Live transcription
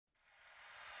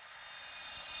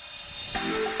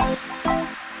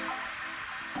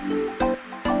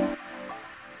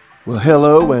Well,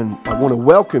 hello, and I want to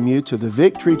welcome you to the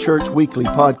Victory Church Weekly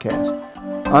Podcast.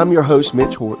 I'm your host,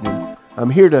 Mitch Horton, and I'm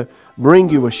here to bring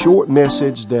you a short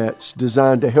message that's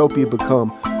designed to help you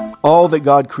become all that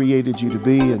God created you to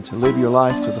be and to live your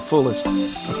life to the fullest.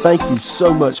 Thank you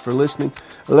so much for listening.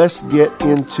 Let's get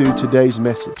into today's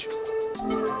message.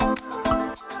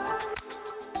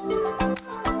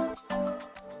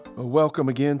 Welcome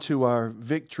again to our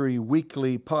Victory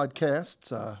Weekly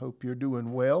Podcasts. I hope you're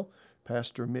doing well.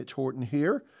 Pastor Mitch Horton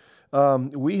here.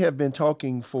 We have been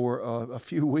talking for a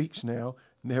few weeks now,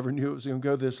 never knew it was going to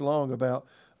go this long, about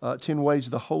 10 ways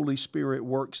the Holy Spirit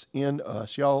works in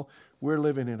us. Y'all, we're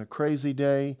living in a crazy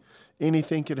day.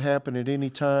 Anything could happen at any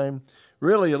time.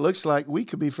 Really, it looks like we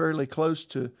could be fairly close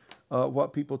to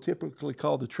what people typically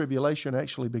call the tribulation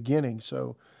actually beginning.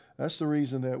 So that's the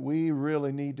reason that we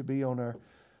really need to be on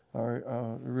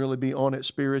really be on it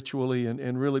spiritually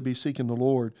and really be seeking the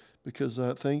Lord, because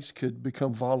things could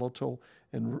become volatile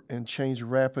and change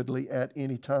rapidly at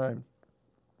any time.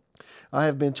 I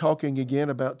have been talking again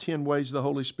about 10 ways the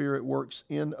Holy Spirit works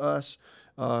in us,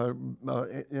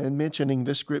 and mentioning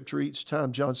this scripture each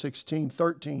time, John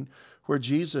 16:13, where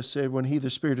Jesus said, when He, the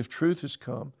Spirit of truth, has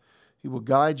come, He will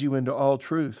guide you into all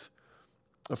truth.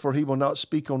 For He will not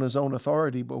speak on His own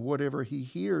authority, but whatever He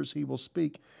hears, He will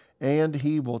speak, and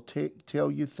He will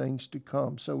tell you things to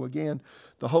come. So again,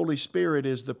 the Holy Spirit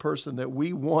is the person that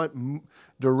we want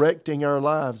directing our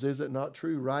lives. Is it not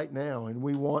true right now? And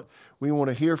we want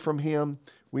to hear from Him,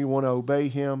 we want to obey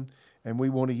Him, and we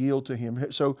want to yield to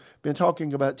Him. So been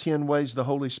talking about 10 ways the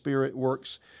Holy Spirit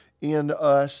works in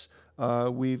us.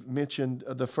 We've mentioned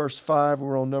the first 5.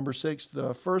 We're on number 6.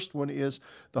 The first one is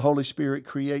the Holy Spirit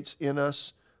creates in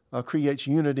us, creates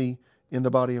unity in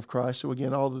the body of Christ. So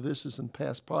again, all of this is in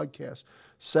past podcasts.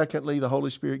 Secondly, the Holy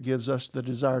Spirit gives us the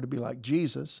desire to be like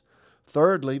Jesus.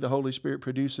 Thirdly, the Holy Spirit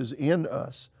produces in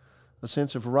us a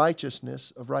sense of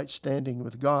righteousness, of right standing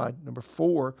with God. Number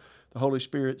 4, the Holy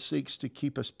Spirit seeks to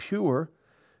keep us pure.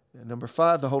 And number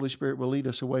 5, the Holy Spirit will lead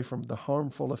us away from the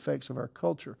harmful effects of our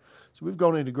culture. So we've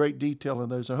gone into great detail in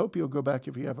those. I hope you'll go back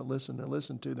if you haven't listened and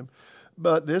listen to them.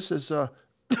 But this is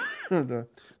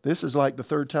this is like the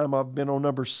third time I've been on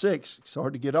number 6. It's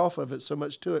hard to get off of it, so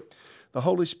much to it. The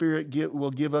Holy Spirit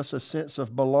will give us a sense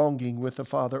of belonging with the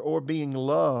Father, or being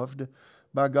loved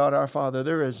by God our Father.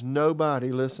 There is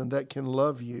nobody, listen, that can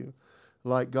love you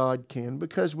like God can,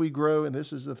 because we grow, and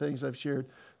this is the things I've shared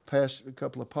past a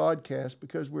couple of podcasts,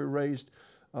 because we're raised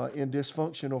in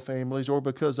dysfunctional families, or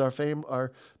because our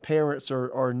parents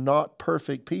are not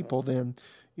perfect people. Then,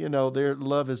 their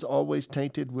love is always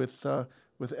tainted with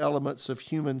elements of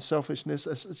human selfishness.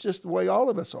 It's just the way all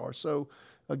of us are. So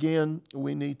again,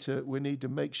 we need to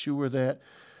make sure that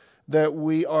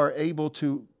we are able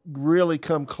to really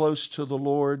come close to the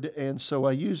Lord. And so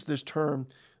I use this term,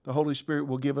 the Holy Spirit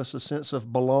will give us a sense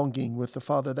of belonging with the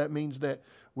Father. That means that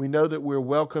we know that we're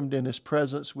welcomed in His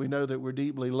presence. We know that we're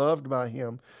deeply loved by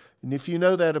Him. And if you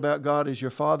know that about God as your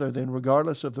Father, then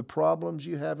regardless of the problems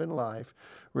you have in life,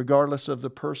 regardless of the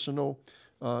personal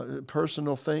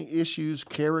issues,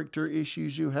 character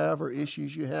issues you have, or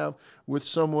issues you have with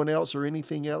someone else, or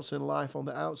anything else in life on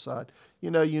the outside,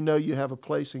 you have a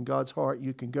place in God's heart.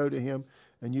 You can go to Him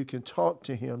and you can talk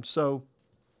to Him. So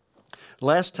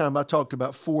last time I talked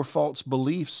about 4 false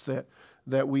beliefs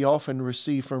that we often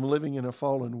receive from living in a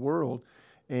fallen world,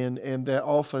 and that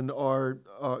often are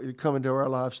come into our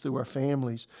lives through our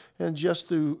families, and just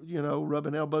through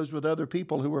rubbing elbows with other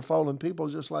people who are fallen people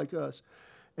just like us.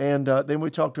 And then we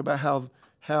talked about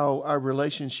how our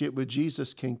relationship with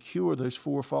Jesus can cure those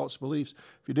 4 false beliefs.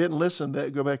 If you didn't listen to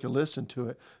that, go back and listen to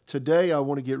it. Today, I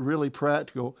want to get really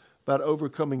practical about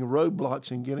overcoming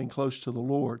roadblocks and getting close to the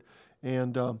Lord.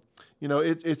 And,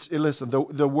 listen,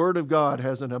 the Word of God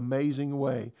has an amazing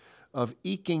way of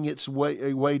eking its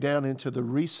way down into the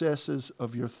recesses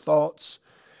of your thoughts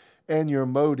and your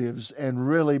motives, and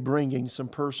really bringing some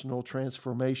personal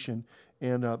transformation.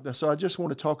 And so I just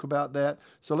want to talk about that.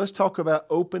 So let's talk about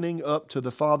opening up to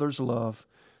the Father's love.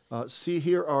 See,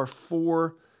 here are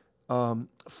 4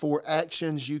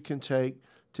 actions you can take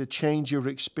to change your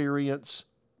experience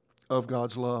of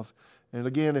God's love. And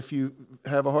again, if you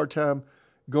have a hard time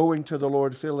going to the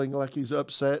Lord feeling like He's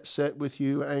upset with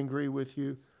you, angry with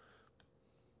you,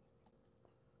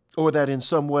 or that in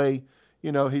some way,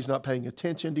 He's not paying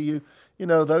attention to you,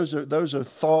 those are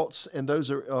thoughts, and those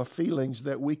are feelings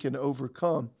that we can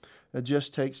overcome. It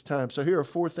just takes time. So here are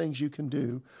 4 things you can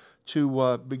do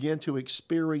to begin to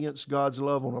experience God's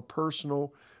love on a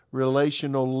personal,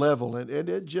 relational level, and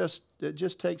it just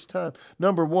takes time.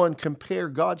 Number 1, compare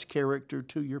God's character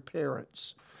to your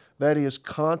parents. That is,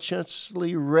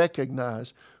 consciously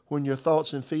recognize when your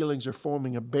thoughts and feelings are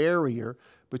forming a barrier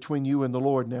between you and the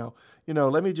Lord. Now,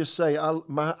 let me just say,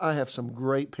 I have some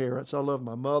great parents. I love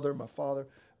my mother, my father.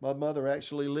 My mother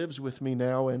actually lives with me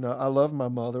now, and I love my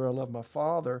mother. I love my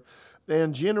father.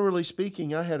 And generally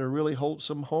speaking, I had a really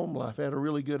wholesome home life. I had a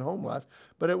really good home life,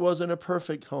 but it wasn't a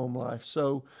perfect home life.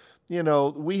 So,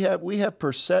 we have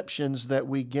perceptions that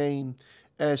we gain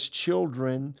as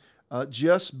children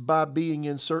just by being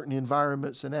in certain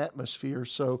environments and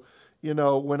atmospheres. So,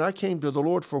 when I came to the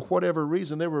Lord, for whatever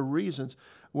reason, there were reasons.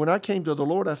 When I came to the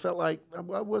Lord, I felt like I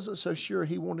wasn't so sure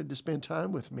He wanted to spend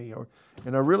time with me,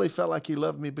 and I really felt like He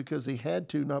loved me because He had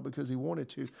to, not because He wanted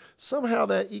to. Somehow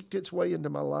that eked its way into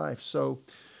my life. So,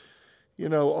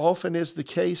 often is the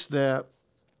case that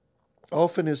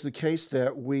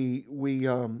we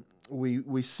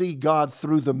see God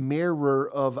through the mirror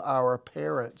of our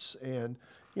parents, and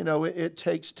it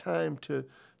takes time to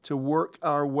work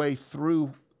our way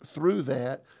through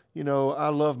that. I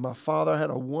love my father. I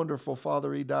had a wonderful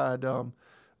father. He died. He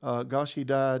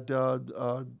died.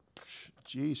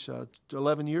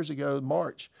 11 years ago,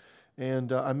 March,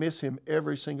 and I miss him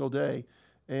every single day.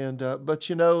 And but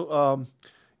he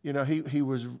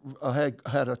was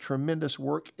had a tremendous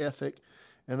work ethic,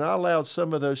 and I allowed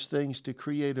some of those things to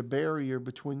create a barrier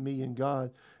between me and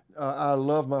God. I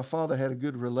love my father, had a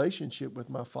good relationship with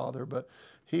my father, but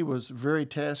he was very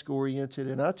task-oriented,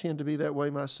 and I tend to be that way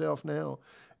myself now.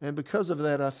 And because of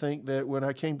that, I think that when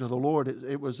I came to the Lord,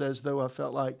 it was as though I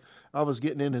felt like I was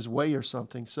getting in His way or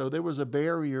something. So there was a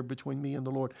barrier between me and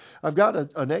the Lord. I've got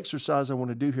an exercise I want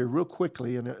to do here real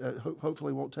quickly, and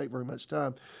hopefully it won't take very much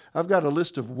time. I've got a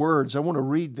list of words. I want to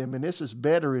read them, and this is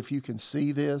better if you can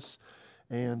see this.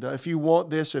 And if you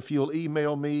want this, if you'll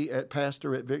email me at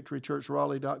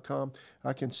pastor@victorychurchraleigh.com,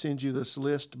 I can send you this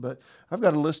list. But I've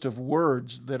got a list of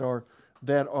words that are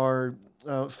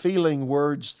feeling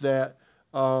words that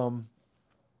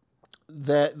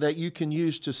you can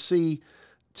use to see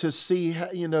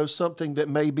something that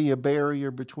may be a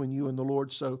barrier between you and the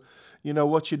Lord. So,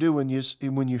 what you do when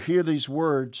you hear these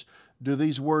words, do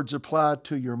these words apply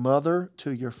to your mother,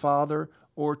 to your father,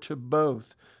 or to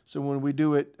both? So when we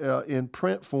do it in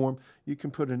print form, you can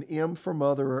put an M for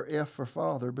mother or F for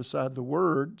father beside the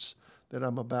words that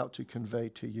I'm about to convey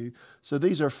to you. So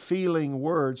these are feeling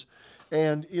words.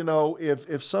 And,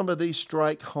 if some of these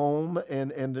strike home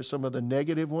and some of the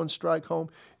negative ones strike home,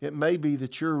 it may be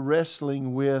that you're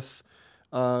wrestling with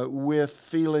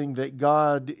feeling that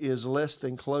God is less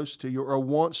than close to you or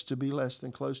wants to be less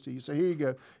than close to you. So here you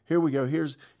go. Here we go.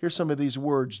 Here's some of these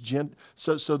words.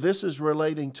 So this is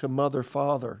relating to mother,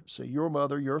 father. So your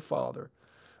mother, your father,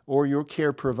 or your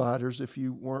care providers if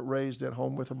you weren't raised at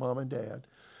home with a mom and dad.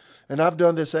 And I've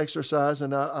done this exercise,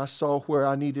 and I saw where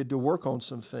I needed to work on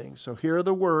some things. So here are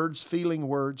the words, feeling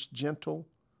words: gentle.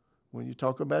 When you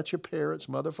talk about your parents,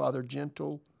 mother, father,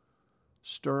 gentle,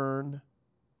 stern,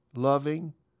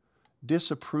 loving,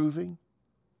 disapproving,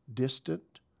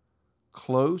 distant,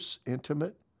 close,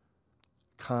 intimate,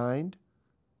 kind,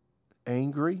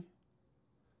 angry,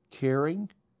 caring,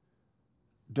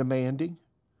 demanding,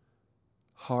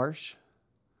 harsh,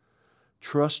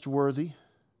 trustworthy,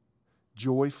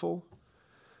 joyful,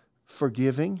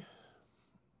 forgiving,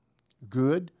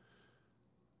 good,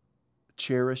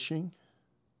 cherishing,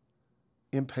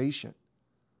 impatient,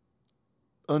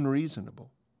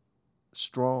 unreasonable,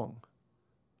 strong,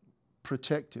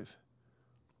 protective,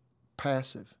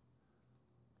 passive,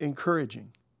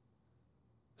 encouraging,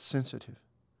 sensitive,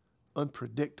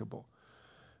 unpredictable.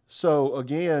 So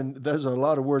again, there's a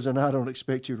lot of words, and I don't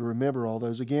expect you to remember all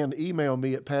those. Again, email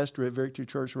me at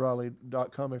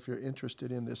pastor@victorychurchraleigh.com if you're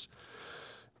interested in this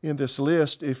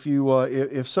list.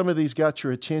 If some of these got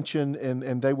your attention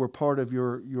and they were part of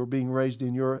your being raised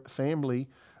in your family,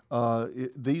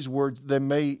 these words, they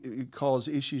may cause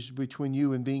issues between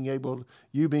you and being able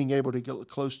to get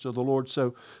close to the Lord.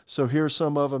 So here's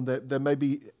some of them that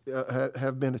maybe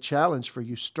have been a challenge for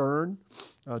you: stern,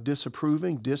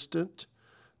 disapproving, distant,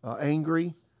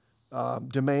 angry,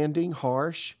 demanding,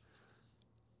 harsh,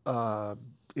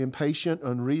 impatient,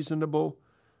 unreasonable,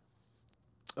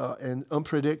 and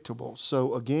unpredictable.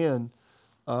 So again,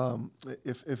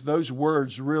 if those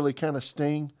words really kind of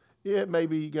sting,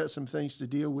 maybe you got some things to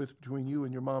deal with between you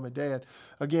and your mom and dad.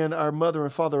 Again, our mother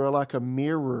and father are like a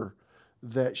mirror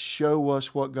that show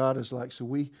us what God is like. So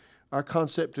our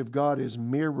concept of God is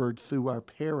mirrored through our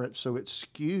parents, so it's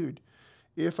skewed.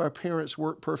 If our parents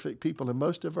weren't perfect people, and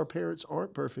most of our parents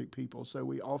aren't perfect people, so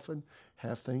we often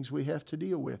have things we have to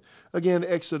deal with. Again,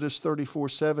 Exodus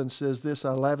 34:7 says this: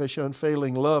 I lavish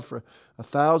unfailing love for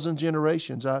 1,000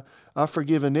 generations. I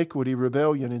forgive iniquity,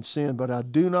 rebellion, and sin, but I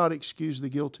do not excuse the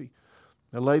guilty.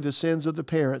 They lay the sins of the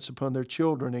parents upon their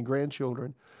children and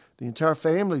grandchildren. The entire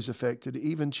family is affected,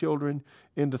 even children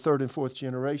in the third and fourth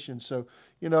generation. So,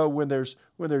 when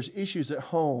there's issues at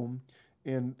home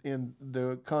in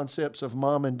the concepts of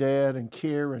mom and dad and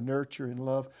care and nurture and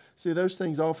love, see, those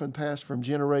things often pass from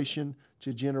generation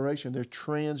to generation. They're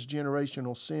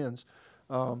transgenerational sins.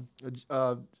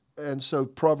 And so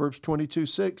Proverbs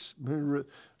 22:6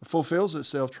 fulfills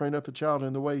itself. Train up a child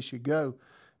in the way he should go,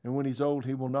 and when he's old,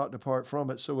 he will not depart from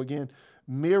it. So again,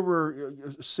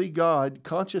 see God,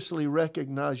 consciously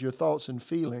recognize your thoughts and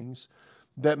feelings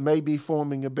that may be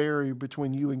forming a barrier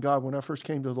between you and God. When I first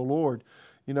came to the Lord,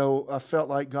 I felt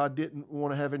like God didn't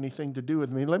want to have anything to do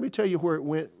with me. And let me tell you where it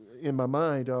went in my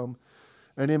mind and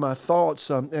in my thoughts.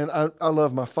 And I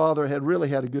love my father. I had really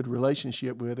had a good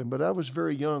relationship with him, but I was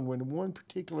very young when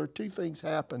two things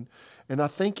happened, and I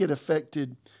think it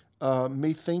affected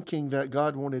me thinking that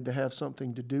God wanted to have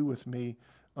something to do with me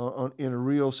in a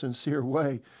real sincere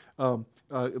way.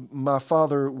 My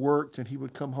father worked, and he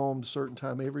would come home at a certain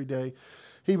time every day.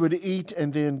 He would eat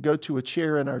and then go to a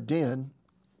chair in our den.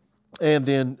 And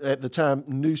then at the time,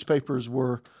 newspapers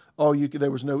were there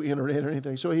was no internet or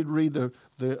anything. So he'd read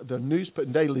the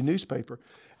daily newspaper,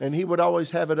 and he would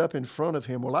always have it up in front of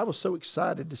him. Well, I was so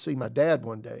excited to see my dad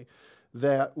one day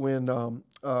that when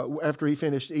after he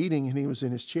finished eating and he was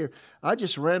in his chair, I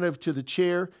just ran over to the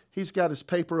chair. He's got his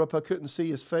paper up. I couldn't see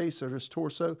his face or his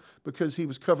torso because he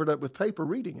was covered up with paper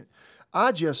reading it.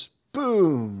 I just,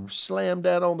 boom, slammed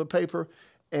down on the paper.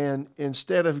 And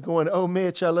instead of going, "Oh,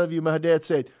 Mitch, I love you," my dad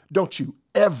said, "Don't you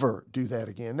ever do that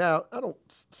again." Now, I don't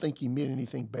think he meant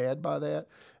anything bad by that,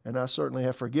 and I certainly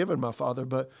have forgiven my father,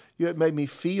 but it made me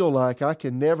feel like I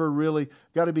can never really,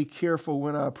 got to be careful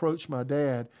when I approach my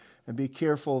dad and be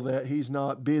careful that he's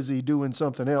not busy doing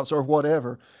something else or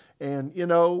whatever. And,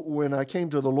 when I came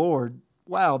to the Lord,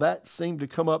 wow, that seemed to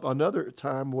come up. Another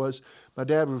time was my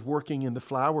dad was working in the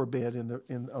flower bed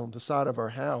on the side of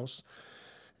our house.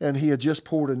 And he had just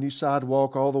poured a new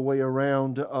sidewalk all the way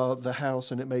around the house,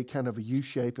 and it made kind of a U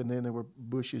shape. And then there were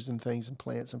bushes and things and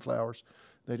plants and flowers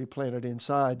that he planted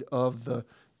inside of the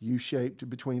U shape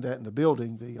between that and the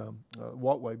building, the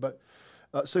walkway. But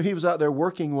so he was out there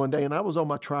working one day, and I was on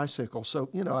my tricycle. So,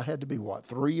 I had to be,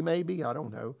 3 maybe? I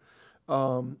don't know.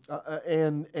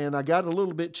 And I got a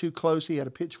little bit too close. He had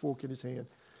a pitchfork in his hand,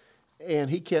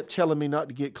 and he kept telling me not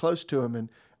to get close to him. And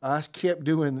I kept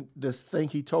doing this thing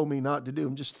he told me not to do.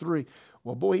 I'm just 3.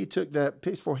 Well, boy, he took that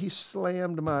pitchfork. He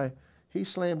slammed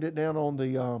it down on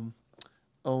the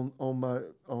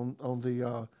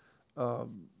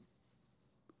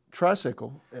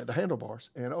tricycle, the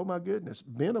handlebars, and oh my goodness,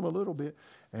 bent them a little bit,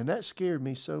 and that scared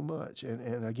me so much.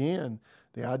 And again,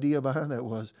 the idea behind that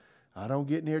was, I don't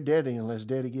get near Daddy unless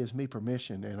Daddy gives me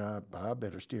permission, and I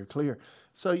better steer clear.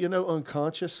 So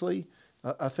unconsciously,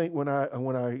 I think when I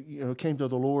came to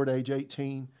the Lord, age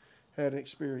 18, had an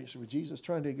experience with Jesus,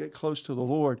 trying to get close to the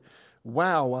Lord.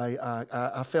 Wow,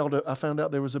 I found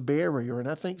out there was a barrier, and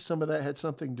I think some of that had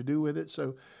something to do with it.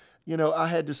 So, I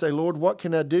had to say, Lord, what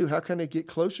can I do? How can I get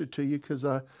closer to you? Because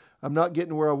I'm not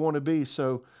getting where I want to be.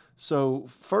 So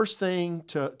first thing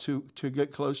to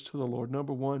get close to the Lord,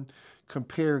 number 1,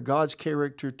 compare God's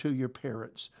character to your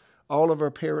parents. All of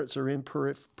our parents are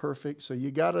imperfect, so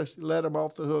you got to let them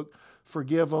off the hook,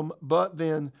 forgive them. But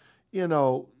then,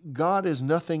 God is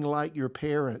nothing like your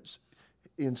parents.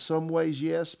 In some ways,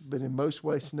 yes, but in most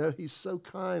ways, no. He's so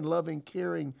kind, loving,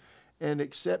 caring, and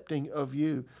accepting of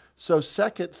you. So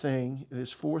second thing,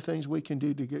 there's 4 things we can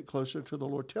do to get closer to the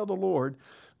Lord. Tell the Lord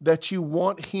that you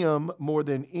want Him more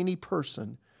than any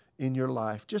person in your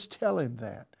life. Just tell Him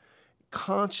that.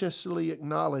 Consciously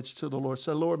acknowledge to the Lord.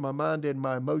 Say, Lord, my mind and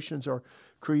my emotions are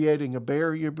creating a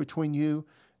barrier between you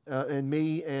and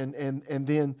me. And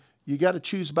then you got to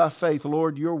choose by faith.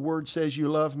 Lord, your word says you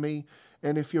love me.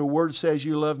 And if your word says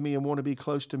you love me and want to be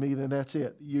close to me, then that's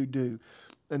it. You do.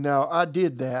 And now I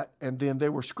did that. And then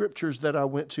there were scriptures that I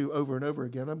went to over and over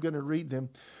again. I'm going to read them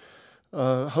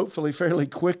hopefully fairly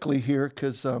quickly here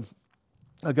because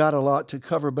I got a lot to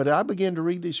cover. But I began to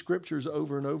read these scriptures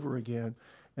over and over again.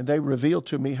 And they revealed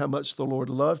to me how much the Lord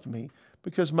loved me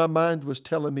because my mind was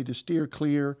telling me to steer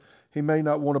clear. He may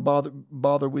not want to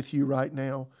bother with you right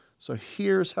now. So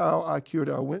here's how I cured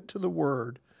it. I went to the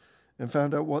Word and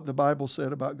found out what the Bible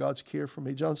said about God's care for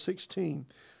me. John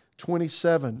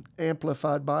 16:27,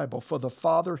 Amplified Bible. For the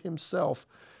Father Himself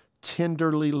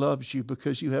tenderly loves you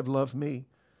because you have loved me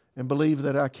and believe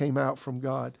that I came out from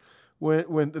God.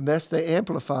 And that's the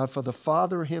Amplified, for the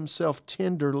Father himself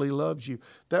tenderly loves you.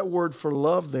 That word for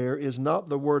love there is not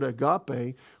the word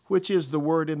agape, which is the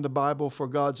word in the Bible for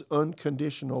God's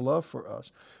unconditional love for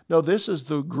us. No, this is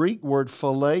the Greek word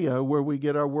phileo, where we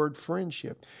get our word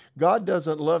friendship. God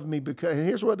doesn't love me because, and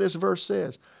here's what this verse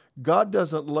says, God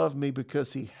doesn't love me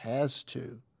because he has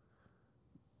to.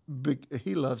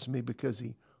 He loves me because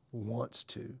he wants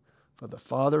to. For the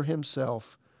Father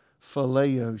himself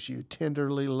phileos you,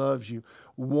 tenderly loves you,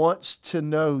 wants to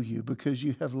know you because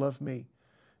you have loved me.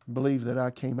 Believe that I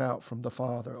came out from the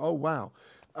Father. Oh, wow.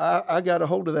 I got a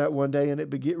hold of that one day, and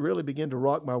it really began to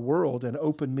rock my world and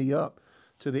open me up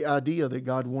to the idea that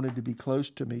God wanted to be close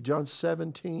to me. John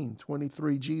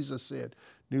 17:23, Jesus said,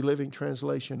 New Living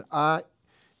Translation, I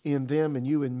in them and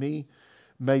you in me,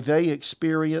 may they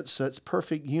experience such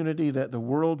perfect unity that the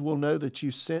world will know that you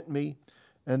sent me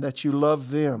and that you love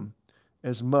them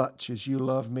as much as you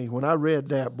love me. When I read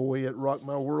that, boy, it rocked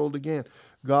my world again.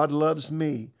 God loves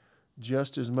me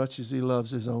just as much as he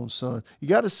loves his own son. You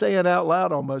got to say it out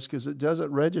loud almost because it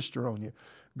doesn't register on you.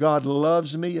 God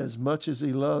loves me as much as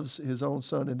he loves his own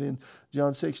son. And then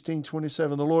John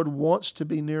 16:27, the Lord wants to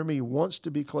be near me. He wants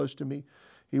to be close to me.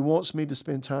 He wants me to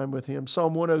spend time with him.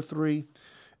 Psalm 103,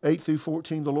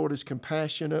 8-14, the Lord is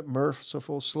compassionate,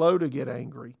 merciful, slow to get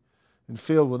angry, and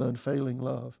filled with unfailing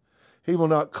love. He will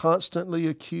not constantly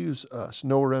accuse us,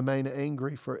 nor remain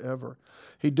angry forever.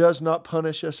 He does not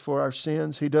punish us for our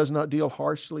sins. He does not deal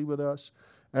harshly with us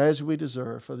as we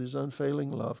deserve, for his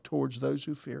unfailing love towards those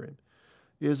who fear him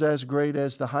is as great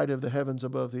as the height of the heavens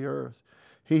above the earth.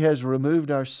 He has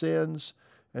removed our sins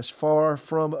as far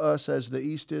from us as the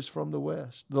east is from the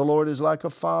west. The Lord is like a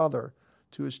father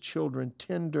to his children,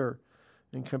 tender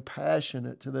and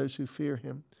compassionate to those who fear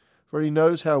him. For he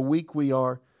knows how weak we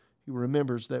are. He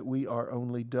remembers that we are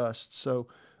only dust. So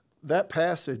that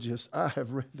passage I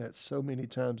have read that so many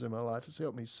times in my life. It's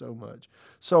helped me so much.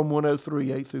 Psalm 103,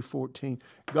 8-14.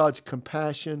 God's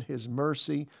compassion, his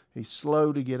mercy. He's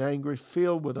slow to get angry,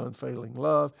 filled with unfailing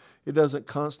love. It doesn't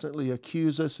constantly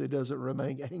accuse us. It doesn't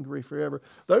remain angry forever.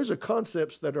 Those are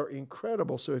concepts that are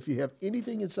incredible. So if you have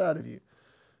anything inside of you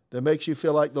that makes you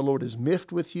feel like the Lord is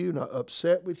miffed with you, not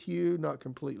upset with you, not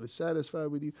completely satisfied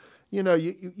with you,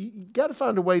 you got to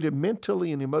find a way to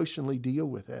mentally and emotionally deal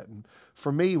with that. And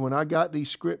for me, when I got these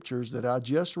scriptures that I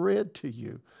just read to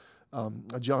you,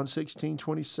 John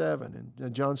 16:27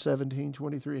 and John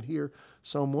 17:23, and here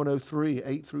Psalm 103,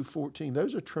 8-14,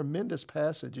 those are tremendous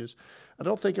passages. I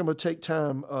don't think I'm going to take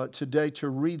time today to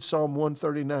read Psalm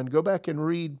 139. Go back and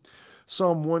read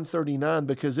Psalm 139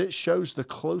 because it shows the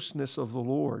closeness of the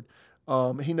Lord.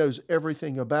 He knows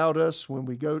everything about us when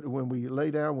we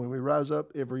lay down, when we rise up,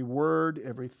 every word,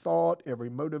 every thought, every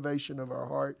motivation of our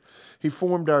heart. He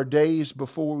formed our days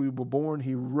before we were born.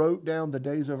 He wrote down the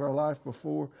days of our life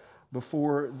before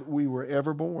we were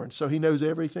ever born. So he knows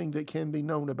everything that can be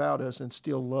known about us and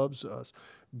still loves us.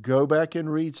 Go back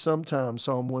and read sometime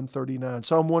Psalm 139.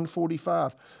 Psalm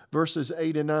 145, verses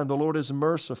 8 and 9. The Lord is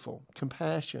merciful,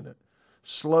 compassionate,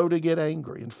 slow to get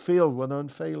angry, and filled with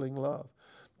unfailing love.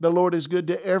 The Lord is good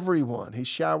to everyone. He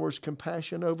showers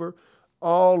compassion over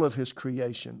all of his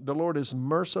creation. The Lord is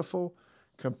merciful,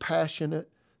 compassionate,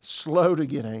 slow to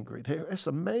get angry. That's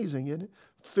amazing, isn't it?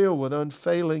 Filled with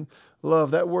unfailing love.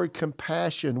 That word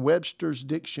compassion, Webster's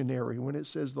dictionary, when it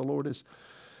says the Lord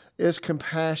is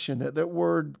compassionate, that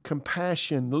word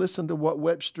compassion, listen to what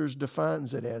Webster's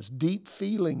defines it as: deep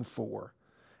feeling for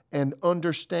and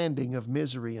understanding of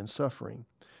misery and suffering,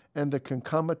 and the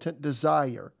concomitant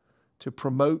desire to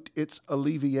promote its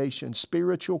alleviation,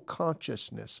 spiritual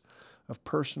consciousness of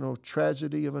personal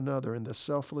tragedy of another, and the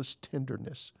selfless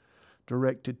tenderness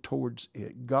directed towards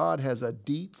it. God has a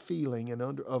deep feeling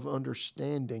of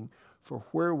understanding for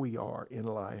where we are in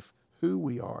life, who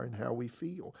we are, and how we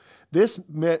feel. This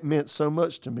meant so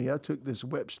much to me. I took this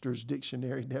Webster's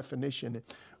dictionary definition and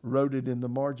wrote it in the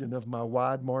margin of my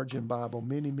wide margin Bible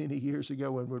many, many years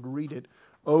ago, and would read it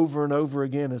over and over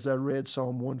again as I read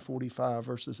Psalm 145,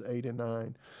 verses 8 and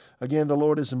 9. Again, the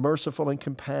Lord is merciful and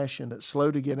compassionate,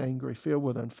 slow to get angry, filled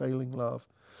with unfailing love.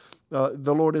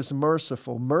 The Lord is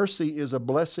merciful. Mercy is a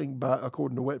blessing,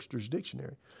 according to Webster's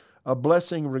dictionary, a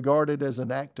blessing regarded as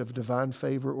an act of divine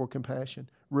favor or compassion,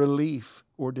 relief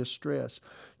or distress,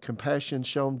 compassion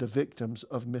shown to victims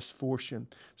of misfortune.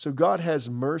 So God has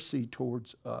mercy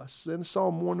towards us. In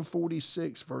Psalm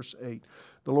 146, verse 8,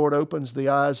 the Lord opens the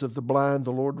eyes of the blind.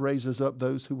 The Lord raises up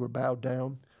those who were bowed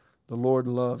down. The Lord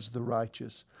loves the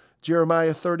righteous.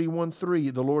 Jeremiah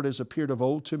 31:3, the Lord has appeared of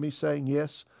old to me, saying,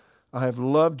 yes, I have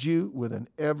loved you with an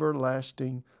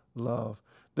everlasting love.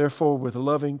 Therefore, with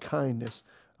loving kindness,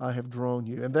 I have drawn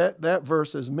you. And that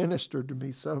verse has ministered to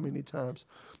me so many times.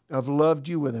 I've loved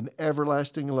you with an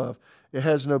everlasting love. It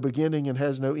has no beginning and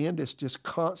has no end. It's just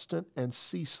constant and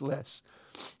ceaseless.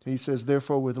 He says,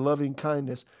 therefore, with loving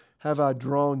kindness have I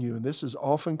drawn you. And this is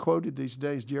often quoted these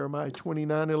days, Jeremiah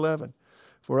 29:11.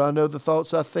 For I know the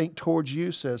thoughts I think towards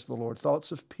you, says the Lord,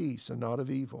 thoughts of peace and not of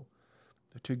evil,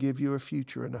 to give you a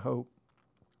future and a hope.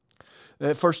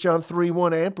 1 John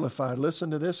 3:1 Amplified. Listen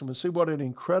to this and we'll see what an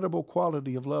incredible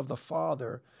quality of love the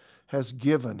Father has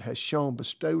given, has shown,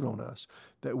 bestowed on us,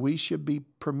 that we should be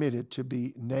permitted to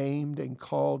be named and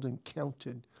called and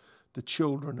counted the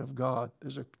children of God.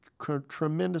 There's a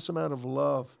tremendous amount of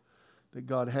love that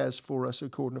God has for us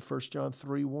according to 1 John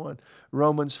 3:1.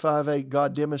 Romans 5:8,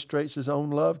 God demonstrates his own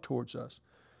love towards us,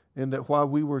 in that while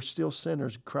we were still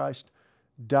sinners, Christ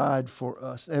died for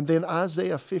us. And then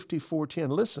Isaiah 54:10,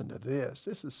 listen to this.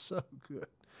 This is so good.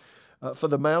 For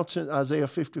the mountain, Isaiah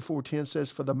 54:10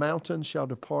 says, for the mountains shall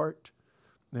depart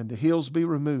and the hills be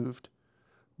removed,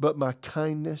 but my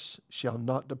kindness shall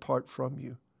not depart from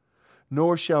you,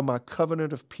 nor shall my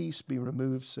covenant of peace be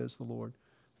removed, says the Lord,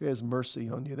 who has mercy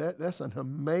on you. That's an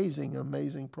amazing,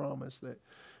 amazing promise that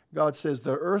God says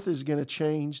the earth is going to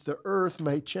change. The earth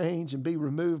may change and be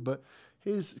removed, but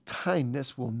his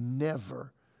kindness will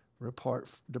never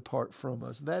depart from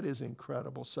us. That is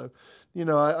incredible. So,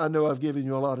 I know I've given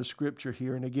you a lot of scripture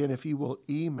here. And again, if you will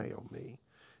email me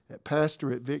at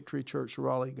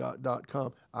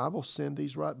pastor@victorychurchraleigh.com, I will send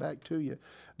these right back to you.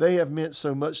 They have meant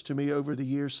so much to me over the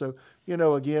years. So,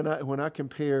 again, when I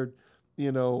compared,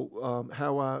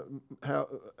 how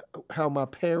my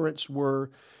parents were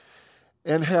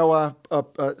and how I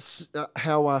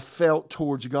felt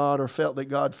towards God, or felt that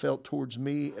God felt towards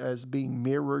me, as being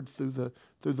mirrored through the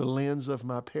lens of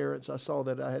my parents, I saw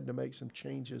that I had to make some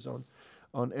changes on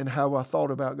and how I thought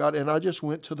about God. And I just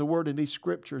went to the Word in these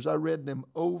scriptures. I read them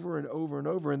over and over and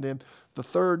over. And then the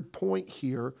third point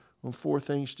here on 4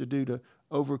 things to do to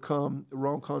overcome the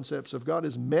wrong concepts of God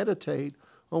is meditate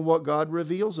on what God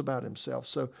reveals about himself.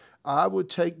 So I would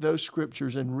take those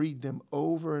scriptures and read them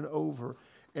over and over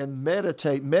and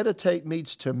meditate. Meditate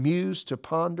means to muse, to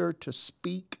ponder, to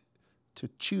speak, to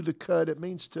chew the cud. It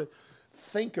means to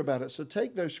think about it. So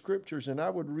take those scriptures and I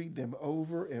would read them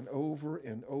over and over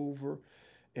and over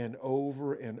and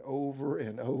over and over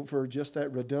and over, just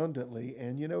that redundantly.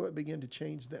 And it began to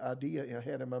change the idea I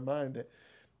had in my mind that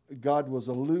God was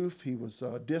aloof, he was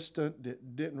distant,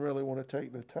 didn't really want to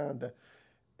take the time to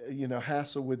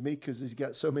hassle with me because he's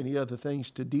got so many other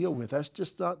things to deal with. That's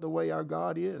just not the way our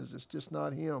God is. It's just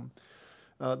not him.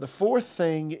 The fourth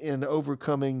thing in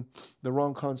overcoming the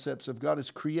wrong concepts of God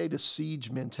is create a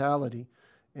siege mentality.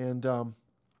 And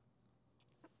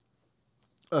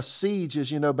a siege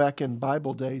is, back in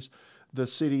Bible days, the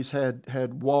cities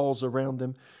had walls around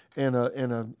them, and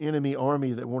an enemy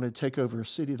army that wanted to take over a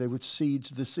city, they would siege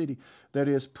the city. That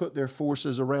is, put their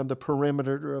forces around the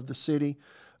perimeter of the city,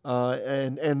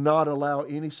 and not allow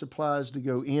any supplies to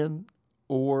go in,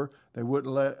 or they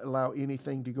wouldn't allow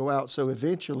anything to go out. So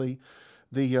eventually,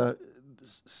 the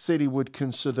city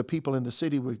the people in the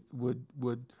city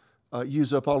would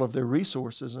use up all of their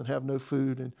resources and have no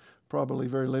food and probably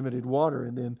very limited water,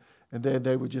 and then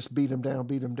they would just beat them down,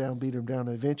 and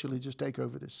eventually just take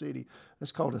over the city.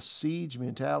 That's called a siege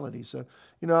mentality. So,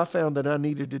 I found that I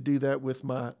needed to do that with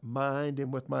my mind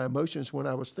and with my emotions when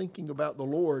I was thinking about the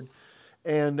Lord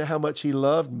and how much he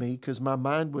loved me, because my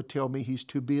mind would tell me he's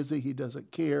too busy, he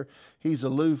doesn't care, he's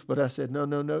aloof. But I said, no.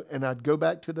 And I'd go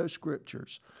back to those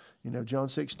scriptures, John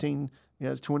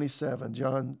 16:27,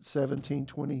 John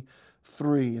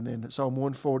 17:23, and then Psalm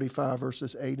 145,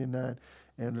 verses 8 and 9,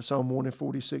 and Psalm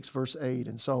 146, verse 8,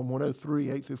 and Psalm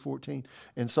 103, 8 through 14,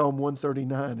 and Psalm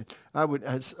 139. I would,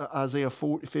 Isaiah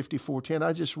 54:10,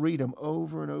 I just read them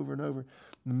over and over and over.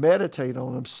 Meditate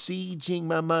on them, sieging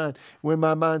my mind. When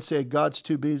my mind said, God's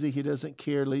too busy, he doesn't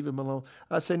care, leave him alone,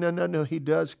 I say, no, he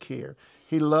does care.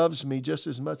 He loves me just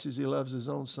as much as he loves his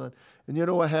own son. And you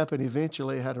know what happened?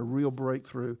 Eventually, I had a real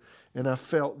breakthrough, and I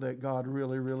felt that God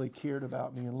really, really cared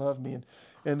about me and loved me.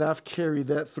 And I've carried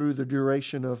that through the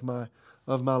duration of my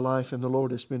life, and the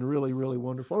Lord has been really, really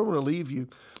wonderful. I want to leave you.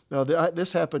 Now,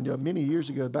 this happened many years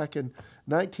ago, back in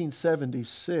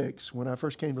 1976, when I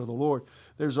first came to the Lord.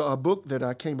 There's a book that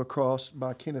I came across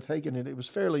by Kenneth Hagin, and it was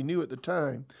fairly new at the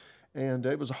time, and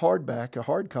it was a hard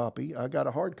copy. I got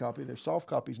a hard copy. There's soft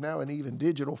copies now, and even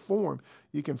digital form.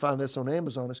 You can find this on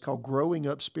Amazon. It's called Growing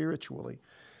Up Spiritually.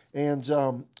 And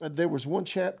there was one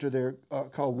chapter there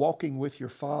called Walking with Your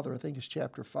Father. I think it's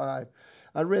chapter 5.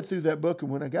 I read through that book, and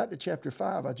when I got to chapter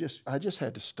 5, I just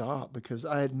had to stop, because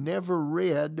I had never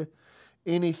read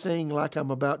anything like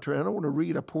I'm about to. And I want to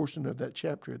read a portion of that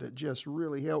chapter that just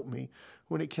really helped me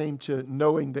when it came to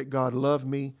knowing that God loved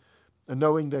me and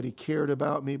knowing that he cared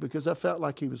about me, because I felt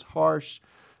like he was harsh,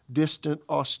 distant,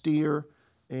 austere,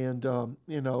 and,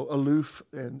 aloof,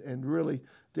 and really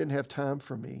didn't have time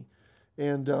for me.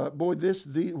 And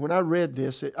when I read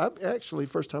this,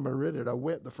 first time I read it, I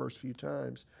wept the first few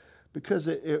times because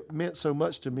it meant so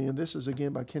much to me. And this is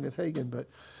again by Kenneth Hagin, but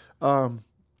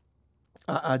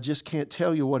I just can't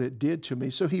tell you what it did to me.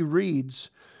 So he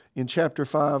reads in chapter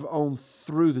 5 on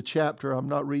through the chapter. I'm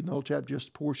not reading the whole chapter, just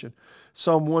a portion.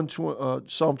 Psalm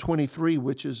 23,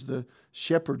 which is the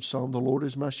shepherd's psalm. The Lord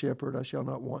is my shepherd, I shall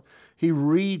not want. He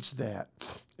reads that,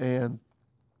 and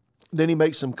then he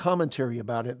makes some commentary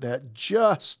about it that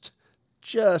just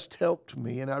helped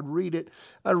me. And I'd read it.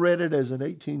 I read it as an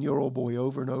 18-year-old boy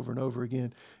over and over and over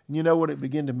again. And you know what? It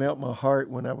began to melt my heart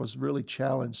when I was really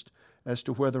challenged as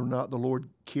to whether or not the Lord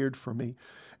cared for me.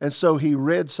 And so he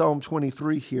read Psalm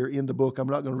 23 here in the book. I'm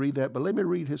not going to read that, but let me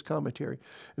read his commentary.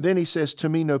 And then he says, to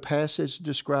me, no passage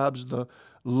describes the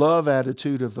love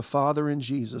attitude of the Father in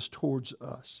Jesus towards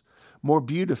us more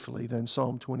beautifully than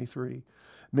Psalm 23.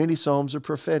 Many psalms are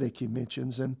prophetic, he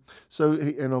mentions. And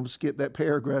I'll skip that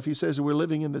paragraph. He says, we're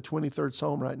living in the 23rd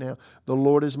psalm right now. The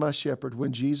Lord is my shepherd.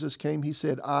 When Jesus came, he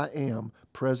said, I am,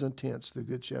 present tense, the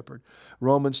good shepherd.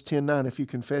 Romans 10:9, if you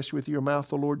confess with your mouth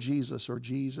the Lord Jesus, or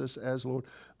Jesus as Lord,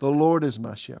 the Lord is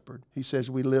my shepherd. He says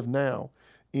we live now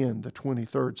in the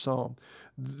 23rd psalm.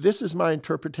 This is my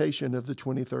interpretation of the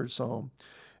 23rd psalm.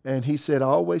 And he said, I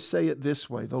always say it this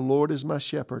way, the Lord is my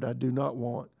shepherd, I do not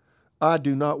want. I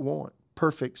do not want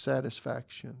perfect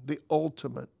satisfaction, the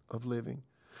ultimate of living.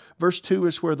 Verse 2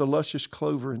 is where the luscious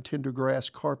clover and tender grass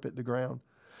carpet the ground.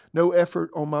 No effort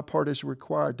on my part is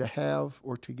required to have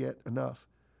or to get enough.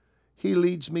 He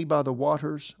leads me by the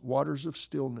waters of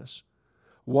stillness.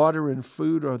 Water and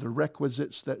food are the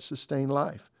requisites that sustain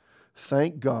life.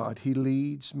 Thank God he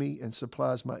leads me and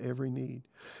supplies my every need.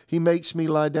 He makes me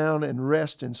lie down and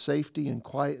rest in safety and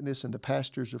quietness in the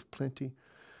pastures of plenty.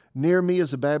 Near me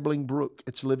is a babbling brook.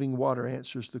 Its living water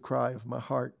answers the cry of my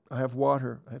heart. I have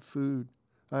water. I have food.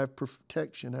 I have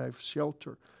protection. I have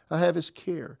shelter. I have his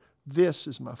care. This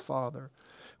is my Father.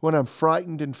 When I'm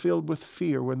frightened and filled with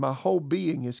fear, when my whole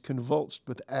being is convulsed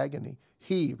with agony,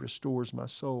 he restores my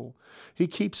soul. He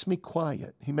keeps me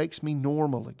quiet. He makes me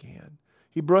normal again.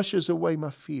 He brushes away my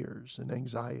fears and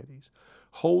anxieties,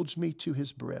 holds me to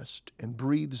his breast, and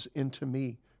breathes into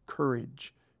me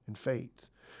courage and faith.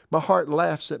 My heart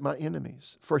laughs at my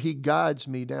enemies, for he guides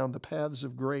me down the paths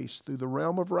of grace through the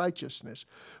realm of righteousness,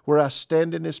 where I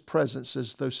stand in his presence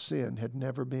as though sin had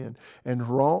never been, and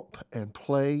romp and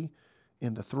play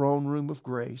in the throne room of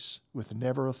grace with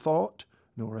never a thought,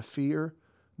 nor a fear,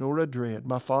 nor a dread.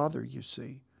 My Father, you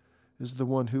see, is the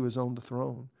one who is on the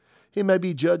throne. He may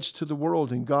be judge to the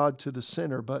world and God to the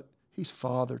sinner, but he's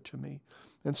Father to me.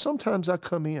 And sometimes I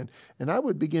come in and I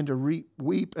would begin to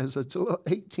weep as a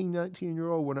 18,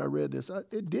 19-year-old when I read this.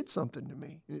 It did something to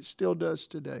me. And it still does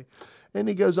today. And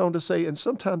he goes on to say, and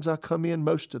sometimes I come in,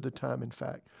 most of the time, in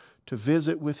fact, to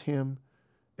visit with him.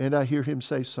 And I hear him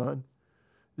say, son,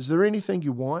 is there anything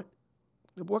you want?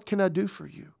 What can I do for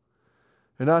you?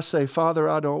 And I say, Father,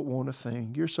 I don't want a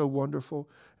thing. You're so wonderful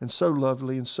and so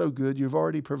lovely and so good. You've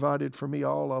already provided for me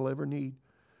all I'll ever need.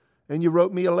 And you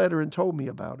wrote me a letter and told me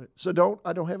about it. So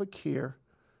I don't have a care.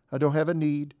 I don't have a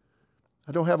need.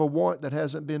 I don't have a want that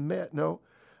hasn't been met. No,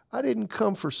 I didn't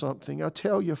come for something. I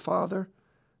tell you, Father,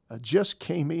 I just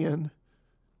came in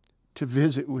to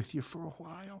visit with you for a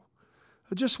while.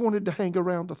 I just wanted to hang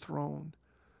around the throne.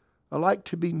 I like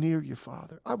to be near you,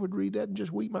 Father. I would read that and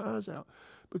just weep my eyes out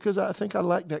because I think I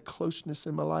like that closeness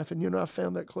in my life. And, I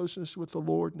found that closeness with the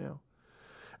Lord now.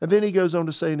 And then he goes on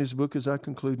to say in his book as I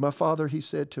conclude, my Father, he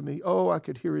said to me, I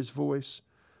could hear his voice.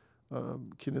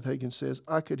 Kenneth Hagin says,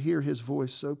 I could hear his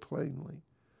voice so plainly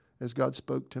as God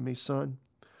spoke to me, son,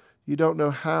 you don't know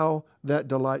how that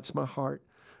delights my heart.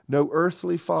 No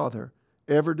earthly father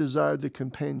ever desired the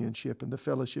companionship and the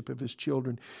fellowship of his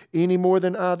children any more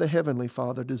than I, the heavenly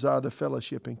Father, desire the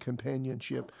fellowship and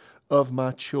companionship of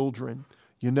my children.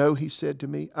 He said to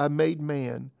me, I made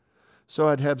man so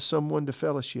I'd have someone to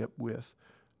fellowship with.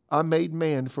 I made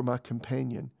man for my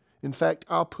companion. In fact,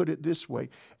 I'll put it this way,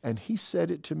 and he said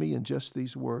it to me in just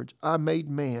these words. I made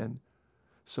man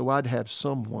so I'd have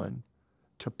someone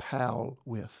to pal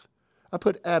with. I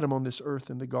put Adam on this earth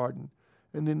in the garden,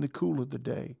 and in the cool of the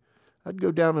day, I'd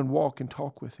go down and walk and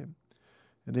talk with him.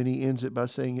 And then he ends it by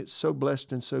saying, it's so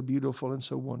blessed and so beautiful and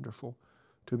so wonderful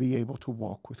to be able to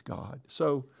walk with God.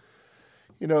 So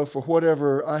For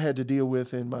whatever I had to deal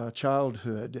with in my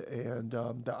childhood and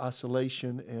the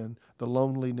isolation and the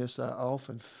loneliness I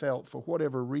often felt for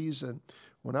whatever reason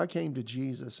when I came to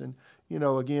Jesus. And,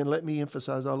 again, let me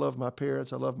emphasize, I love my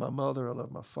parents, I love my mother, I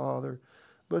love my father.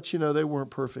 But, they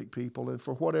weren't perfect people. And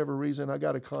for whatever reason, I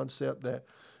got a concept that,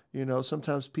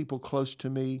 sometimes people close to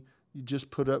me, you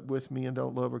just put up with me and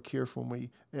don't love or care for me.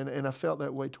 And I felt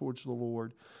that way towards the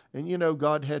Lord. And,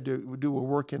 God had to do a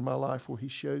work in my life where he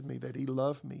showed me that he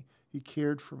loved me. He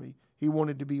cared for me. He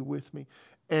wanted to be with me.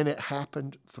 And it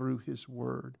happened through his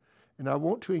word. And I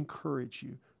want to encourage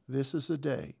you, this is a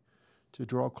day to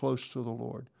draw close to the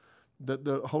Lord. That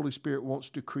the Holy Spirit wants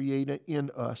to create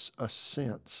in us a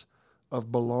sense of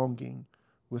belonging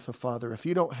with the Father. If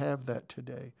you don't have that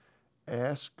today,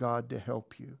 ask God to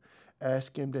help you.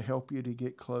 Ask him to help you to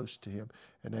get close to him,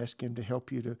 and ask him to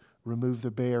help you to remove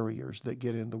the barriers that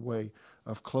get in the way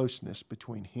of closeness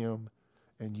between him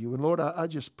and you. And Lord, I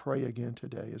just pray again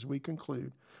today as we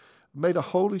conclude, may the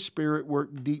Holy Spirit work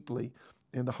deeply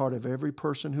in the heart of every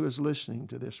person who is listening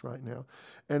to this right now.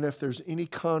 And if there's any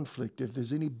conflict, if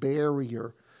there's any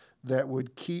barrier that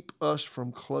would keep us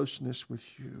from closeness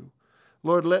with you,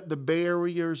 Lord, let the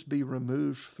barriers be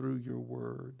removed through your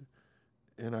word.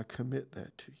 And I commit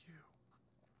that to you.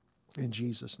 In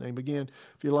Jesus' name. Again,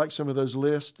 if you like some of those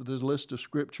lists, the list of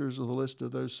scriptures or the list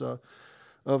of those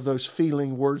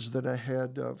feeling words that I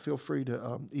had, feel free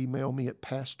to email me at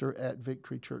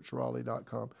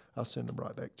pastor@victorychurchraleigh.com. I'll send them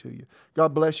right back to you.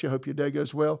 God bless you. Hope your day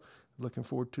goes well. Looking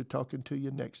forward to talking to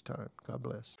you next time. God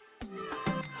bless.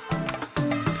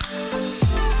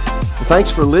 Thanks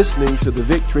for listening to the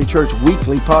Victory Church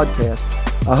Weekly Podcast.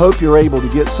 I hope you're able to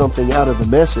get something out of the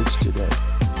message today.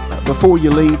 Before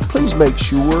you leave, please make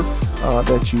sure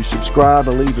that you subscribe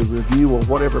and leave a review on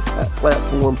whatever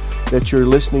platform that you're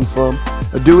listening from.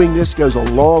 Doing this goes a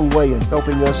long way in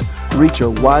helping us reach a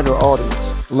wider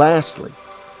audience. Lastly,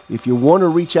 if you want to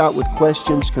reach out with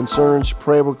questions, concerns,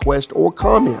 prayer requests, or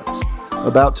comments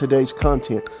about today's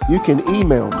content, you can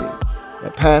email me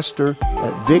at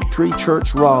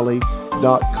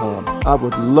pastor@victorychurchraleigh.com. I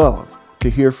would love to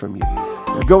hear from you.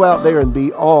 Now go out there and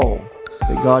be all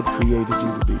that God created you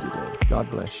to be today. God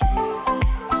bless you.